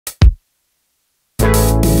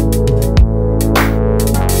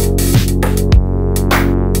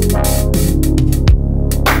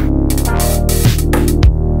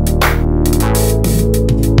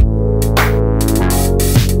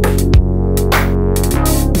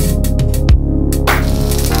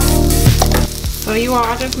you all,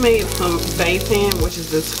 I just made some seitan, which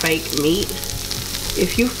is this fake meat.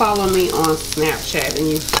 If you follow me on Snapchat and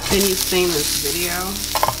you've seen this video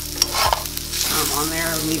on there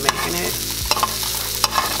of me making it.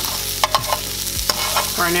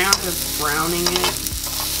 Right now I'm just browning it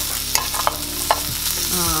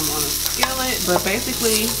on a skillet, but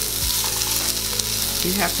basically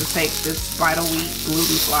you have to take this vital wheat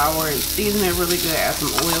gluten flour and season it really good, add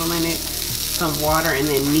some oil in it, some water, and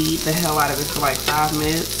then knead the hell out of it for like 5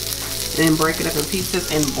 minutes, and then break it up in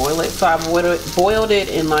pieces and boil it. So I boiled it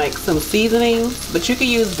in like some seasonings, but you can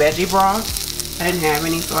use veggie broth. I didn't have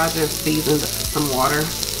any, so I just seasoned some water.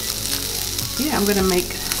 Yeah, I'm gonna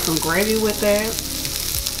make some gravy with that.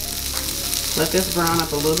 Let this brown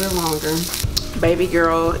up a little bit longer. Baby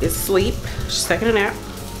girl is asleep, she's taking a nap.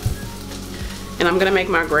 And I'm gonna make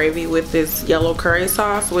my gravy with this yellow curry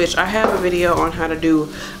sauce, which I have a video on how to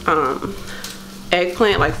do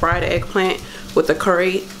eggplant, like fried eggplant with the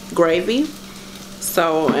curry gravy.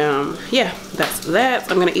 So yeah, that's that.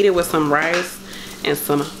 I'm gonna eat it with some rice and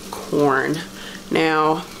some corn.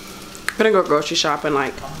 Now I'm gonna go grocery shopping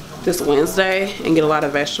like this Wednesday and get a lot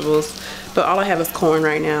of vegetables, but all I have is corn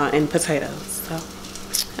right now and potatoes. So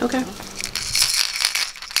okay.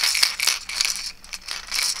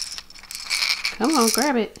 Come on,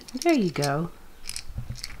 grab it. There you go.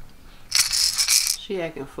 She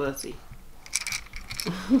acting fussy.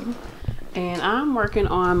 And I'm working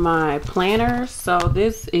on my planner. So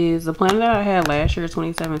this is the planner that I had last year,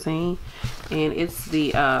 2017, and it's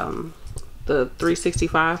the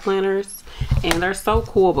 365 planners, and they're so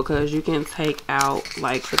cool because you can take out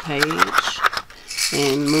like the page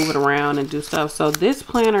and move it around and do stuff. So this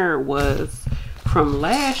planner was from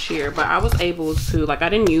last year, but I was able to, like, I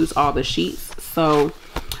didn't use all the sheets, so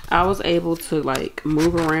I was able to like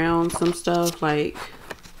move around some stuff. Like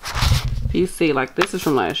you see, like this is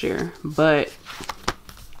from last year, but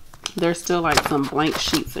there's still like some blank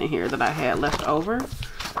sheets in here that I had left over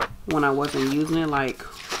when I wasn't using it like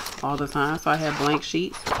all the time, so I had blank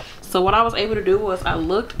sheets. So what I was able to do was I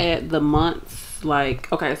looked at the months, like,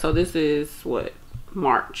 okay, so this is what,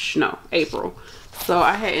 March, no, April. So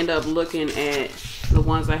I had ended up looking at the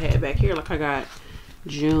ones I had back here. Like I got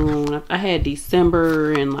June, I had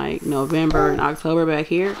December and like November and October back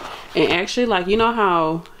here. And actually, like, you know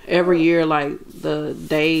how every year like the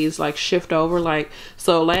days like shift over, like,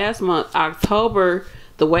 so last month October,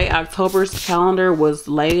 the way October's calendar was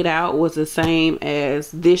laid out was the same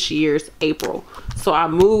as this year's April. So I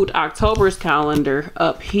moved October's calendar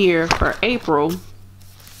up here for April,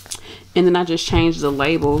 and then I just changed the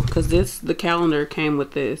label because the calendar came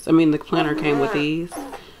with this. I mean, the planner came with these.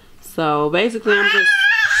 So basically I'm just,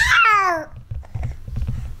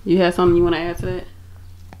 you have something you want to add to that?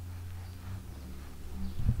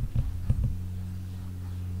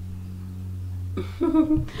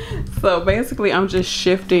 So basically I'm just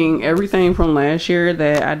shifting everything from last year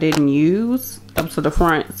that I didn't use up to the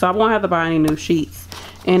front, so I won't have to buy any new sheets.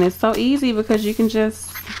 And it's so easy because you can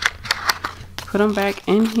just put them back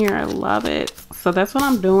in here. I love it. So that's what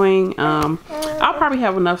I'm doing. I'll probably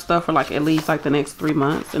have enough stuff for like at least like the next 3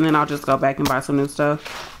 months, and then I'll just go back and buy some new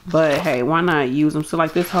stuff. But hey, why not use them? So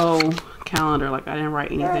like this whole calendar, like I didn't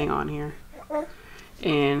write anything on here.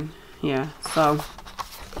 And yeah, so,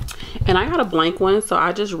 and I got a blank one, so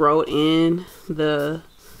I just wrote in the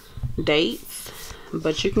dates,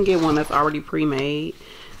 but you can get one that's already pre-made.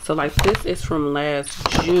 So like this is from last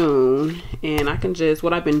June, and I can just,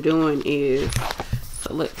 what I've been doing is,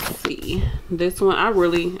 so let's see, this one I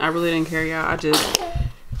really didn't care, y'all. I just,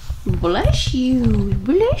 bless you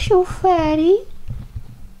fatty.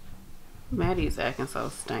 Maddie's acting so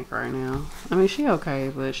stank right now. I mean, she okay,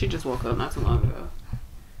 but she just woke up not too long ago.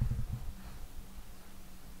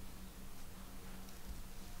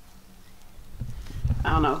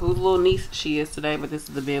 I don't know whose little niece she is today, but this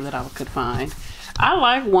is the bib that I could find. I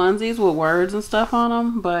like onesies with words and stuff on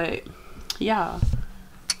them, but yeah,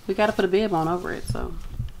 we gotta put a bib on over it so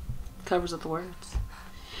it covers up the words.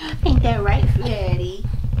 Ain't that right, Fatty?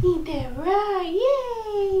 Ain't that right?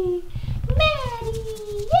 Yay! Maddie!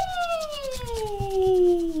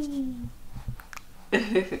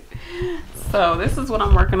 Yay! So this is what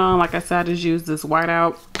I'm working on. Like I said, I just used this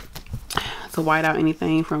whiteout to white out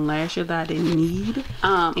anything from last year that I didn't need.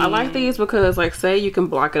 I like these because, like, say you can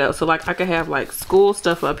block it up, so like I could have like school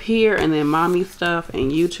stuff up here and then mommy stuff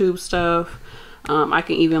and YouTube stuff. I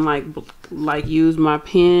can even like use my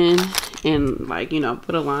pen and, like, you know,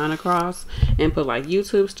 put a line across and put like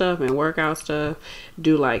YouTube stuff and workout stuff,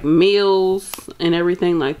 do like meals and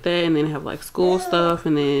everything like that, and then have like school stuff,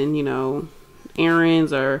 and then, you know,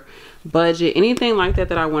 errands or budget, anything like that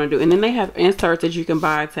that I want to do. And then they have inserts that you can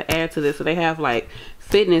buy to add to this. So they have like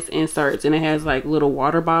fitness inserts, and it has like little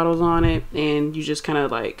water bottles on it, and you just kind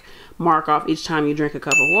of like mark off each time you drink a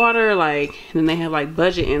cup of water. Like, then they have like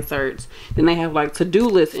budget inserts, then they have like to-do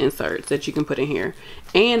list inserts that you can put in here.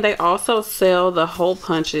 And they also sell the hole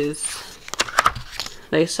punches.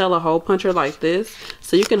 They sell a hole puncher like this,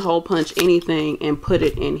 so you can hole punch anything and put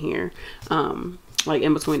it in here, like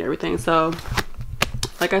in between everything. So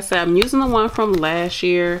like I said, I'm using the one from last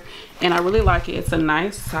year, and I really like it. It's a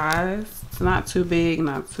nice size. It's not too big,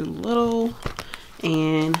 not too little,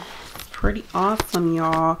 and it's pretty awesome,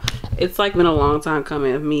 y'all. It's like been a long time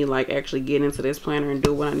coming of me like actually getting into this planner and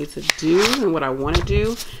do what I need to do and what I want to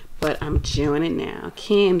do, but I'm doing it now.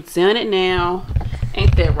 Okay, I'm doing it now.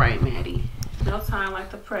 Ain't that right, Maddie? No time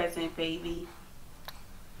like the present, baby.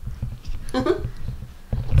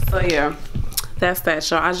 So yeah, that's that,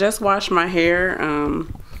 y'all. I just washed my hair.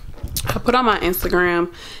 I put on my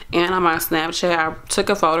Instagram and on my Snapchat, I took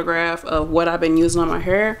a photograph of what I've been using on my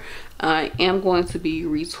hair. I am going to be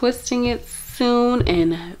retwisting it soon,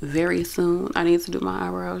 and very soon. I need to do my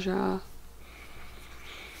eyebrows, y'all.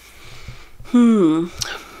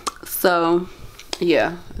 So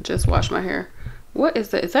yeah, I just washed my hair. What is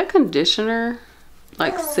that? Is that conditioner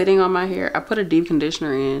like sitting on my hair? I put a deep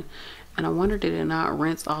conditioner in, and I wonder did it not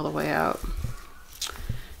rinse all the way out.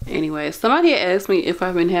 Anyway, somebody asked me if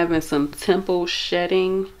I've been having some temple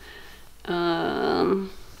shedding.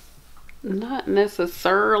 Not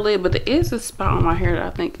necessarily, but there is a spot on my hair that I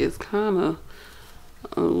think is kind of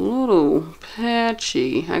a little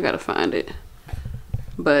patchy. I gotta find it.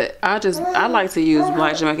 But I like to use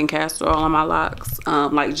black Jamaican castor oil on my locks,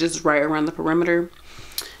 like just right around the perimeter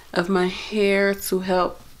of my hair to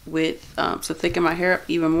help with to thicken my hair up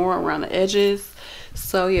even more around the edges.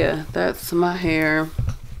 So yeah, that's my hair,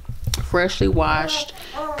 freshly washed,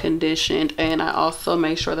 conditioned, and I also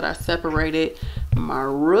make sure that I separated my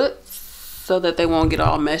roots so that they won't get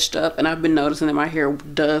all meshed up. And I've been noticing that my hair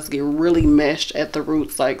does get really meshed at the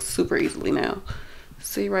roots like super easily now.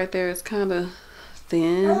 See right there, it's kind of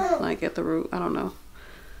thin like at the root. I don't know.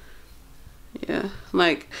 Yeah,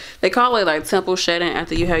 like they call it like temple shedding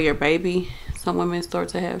after you have your baby. Some women start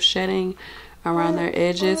to have shedding around their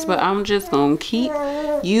edges, but I'm just gonna keep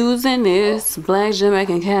using this black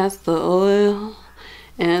Jamaican castor oil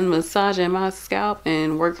and massaging my scalp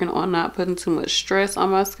and working on not putting too much stress on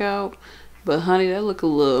my scalp. But honey, that look a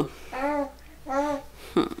little that's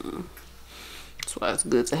why it's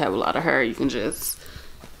good to have a lot of hair. You can just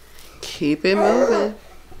keep it moving.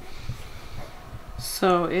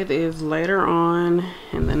 So it is later on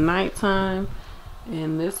in the nighttime,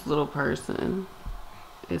 and this little person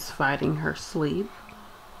is fighting her sleep.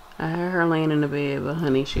 I had her laying in the bed, but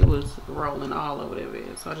honey, she was rolling all over the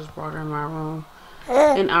bed, so I just brought her in my room,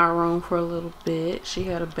 in our room, for a little bit. She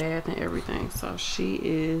had a bath and everything, so she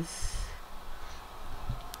is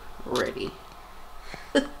ready.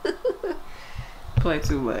 Play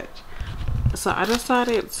too much. So I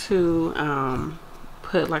decided to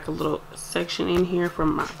put like a little section in here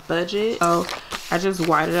from my budget. So I just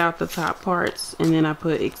whited out the top parts, and then I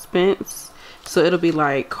put expense, so it'll be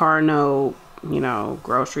like car note, you know,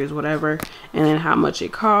 groceries, whatever, and then how much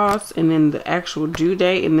it costs, and then the actual due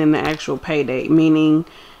date, and then the actual pay date, meaning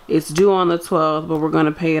it's due on the 12th, but we're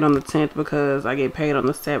gonna pay it on the 10th because I get paid on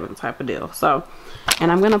the 7th type of deal. So,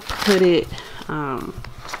 and I'm gonna put it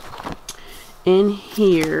in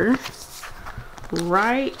here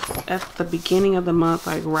right at the beginning of the month,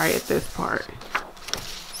 like right at this part,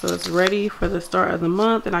 so it's ready for the start of the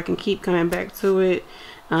month, and I can keep coming back to it,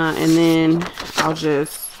 and then I'll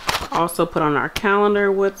just also put on our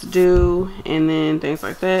calendar what's due and then things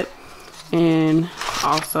like that, and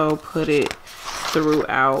also put it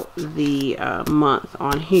throughout the month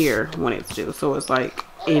on here when it's due, so it's like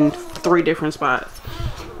in 3 different spots.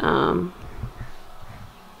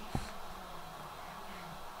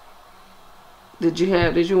 Did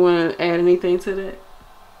you want to add anything to that?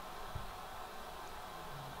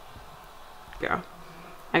 Yeah,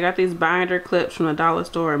 I got these binder clips from the dollar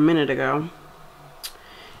store a minute ago,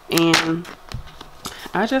 and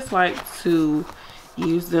I just like to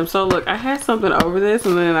use them. So look, I had something over this,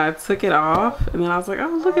 and then I took it off, and then I was like,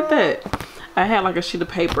 oh, look at that. I had like a sheet of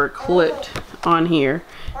paper clipped on here,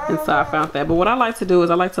 and so I found that. But what I like to do is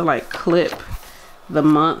I like to like clip the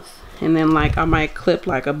month, and then like I might clip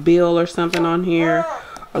like a bill or something on here,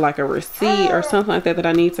 or like a receipt or something like that that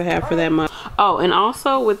I need to have for that month. Oh, and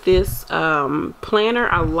also with this planner,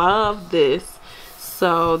 I love this.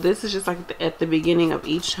 So this is just like at the beginning of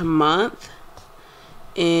each month,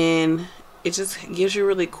 and it just gives you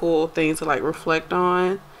really cool things to like reflect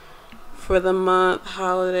on for the month,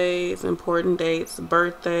 holidays, important dates,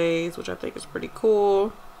 birthdays, which I think is pretty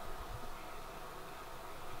cool.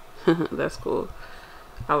 That's cool.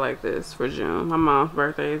 I like this for June. My mom's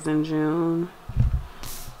birthday is in June.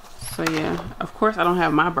 So yeah, of course I don't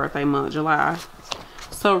have my birthday month, July.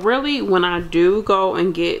 So really, when I do go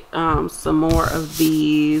and get some more of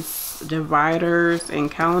these dividers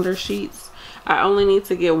and calendar sheets, I only need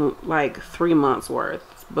to get like 3 months worth.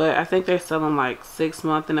 But I think they're selling like 6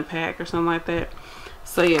 months in a pack or something like that.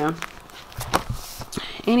 So yeah.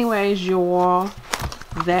 Anyways, y'all,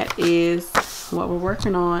 that is what we're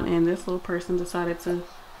working on. And this little person decided to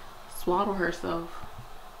swaddle herself.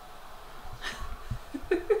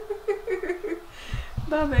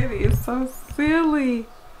 That baby is so silly.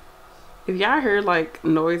 If y'all heard like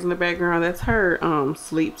noise in the background, that's her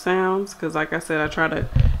sleep sounds. Because like I said, I try to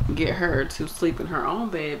get her to sleep in her own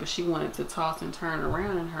bed, but she wanted to toss and turn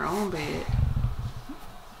around in her own bed.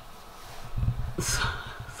 So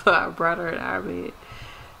I brought her in our bed.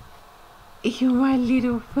 You're my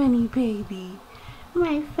little funny baby.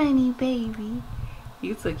 My funny baby.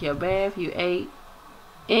 You took your bath, you ate,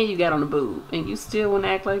 and you got on the boob. And you still want to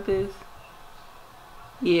act like this?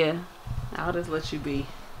 Yeah, I'll just let you be.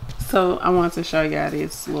 So I wanted to show y'all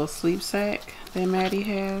this little sleep sack that Maddie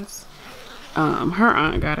has. Her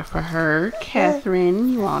aunt got it for her, Catherine.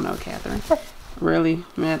 You all know Catherine. Really,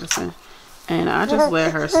 Madison. And I just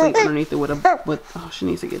let her sleep underneath it with oh, she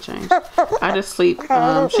needs to get changed. I just sleep.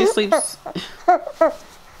 She sleeps.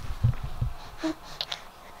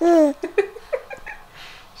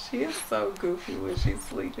 She is so goofy when she's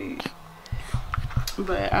sleepy.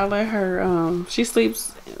 But I let her, she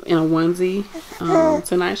sleeps in a onesie.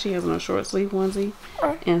 Tonight she has on a short sleeve onesie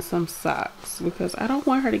and some socks because I don't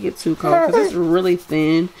want her to get too cold because it's really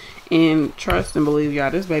thin. And trust and believe y'all,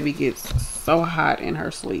 this baby gets so hot in her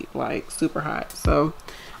sleep, like super hot. So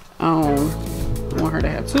I don't want her to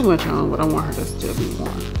have too much on, but I want her to still be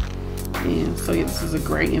warm. And so yeah, this is a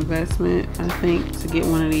great investment, I think, to get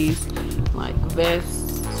one of these like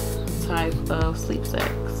vest type of sleep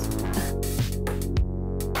sacks.